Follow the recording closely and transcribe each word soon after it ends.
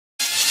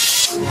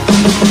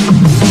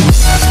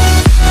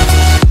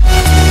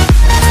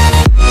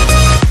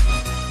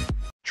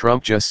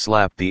Trump just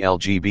slapped the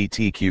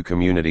LGBTQ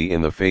community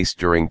in the face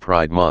during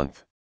Pride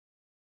Month.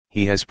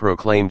 He has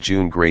proclaimed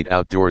June Great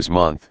Outdoors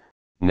Month,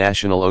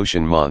 National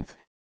Ocean Month,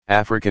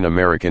 African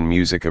American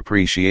Music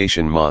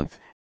Appreciation Month,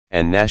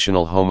 and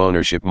National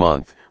Homeownership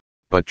Month,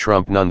 but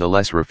Trump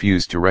nonetheless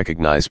refused to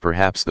recognize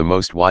perhaps the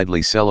most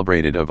widely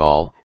celebrated of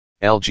all,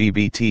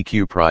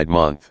 LGBTQ Pride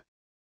Month.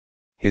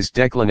 His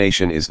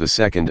declination is the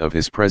second of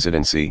his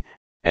presidency,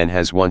 and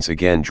has once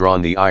again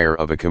drawn the ire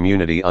of a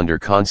community under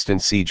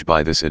constant siege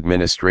by this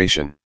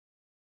administration.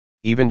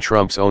 Even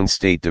Trump's own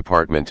State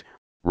Department,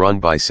 run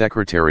by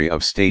Secretary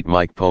of State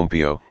Mike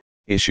Pompeo,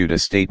 issued a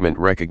statement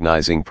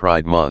recognizing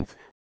Pride Month,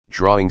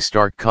 drawing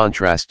stark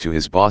contrast to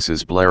his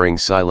boss's blaring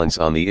silence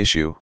on the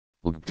issue.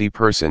 LGBT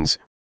persons,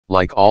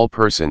 like all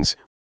persons,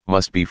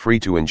 must be free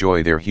to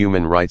enjoy their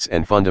human rights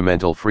and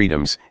fundamental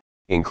freedoms,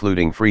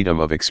 including freedom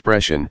of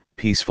expression,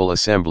 peaceful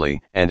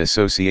assembly and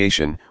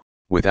association,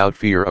 without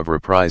fear of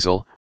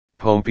reprisal,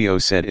 Pompeo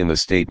said in the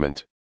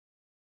statement.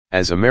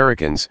 As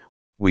Americans,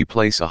 we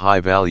place a high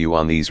value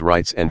on these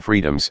rights and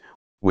freedoms,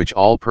 which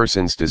all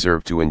persons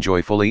deserve to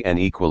enjoy fully and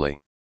equally.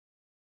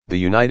 The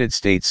United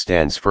States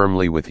stands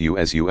firmly with you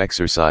as you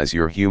exercise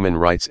your human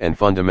rights and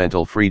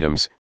fundamental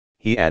freedoms,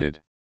 he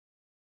added.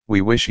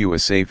 We wish you a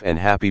safe and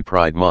happy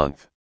Pride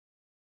Month.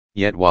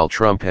 Yet while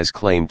Trump has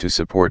claimed to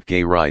support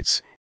gay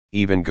rights,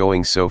 even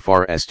going so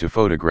far as to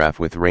photograph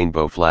with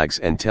rainbow flags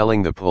and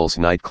telling the Pulse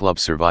nightclub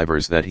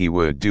survivors that he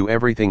would do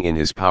everything in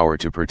his power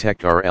to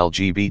protect our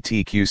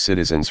LGBTQ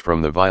citizens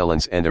from the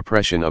violence and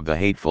oppression of the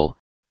hateful,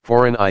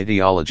 foreign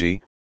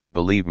ideology,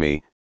 believe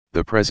me,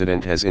 the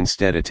president has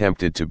instead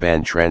attempted to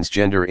ban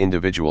transgender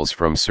individuals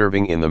from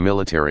serving in the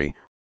military,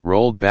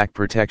 rolled back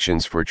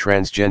protections for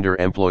transgender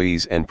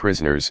employees and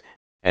prisoners,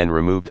 and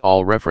removed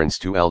all reference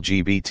to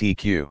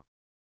LGBTQ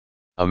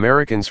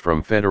Americans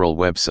from federal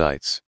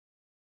websites.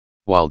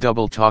 While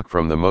double talk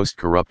from the most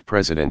corrupt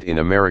president in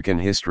American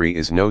history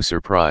is no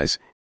surprise,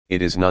 it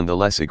is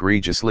nonetheless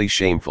egregiously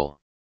shameful.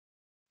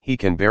 He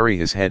can bury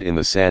his head in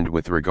the sand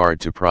with regard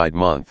to Pride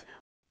Month,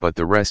 but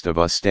the rest of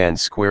us stand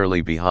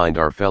squarely behind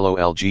our fellow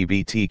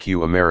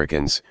LGBTQ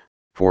Americans,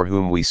 for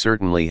whom we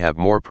certainly have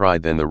more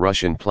pride than the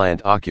Russian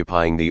plant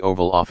occupying the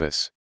Oval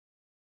Office.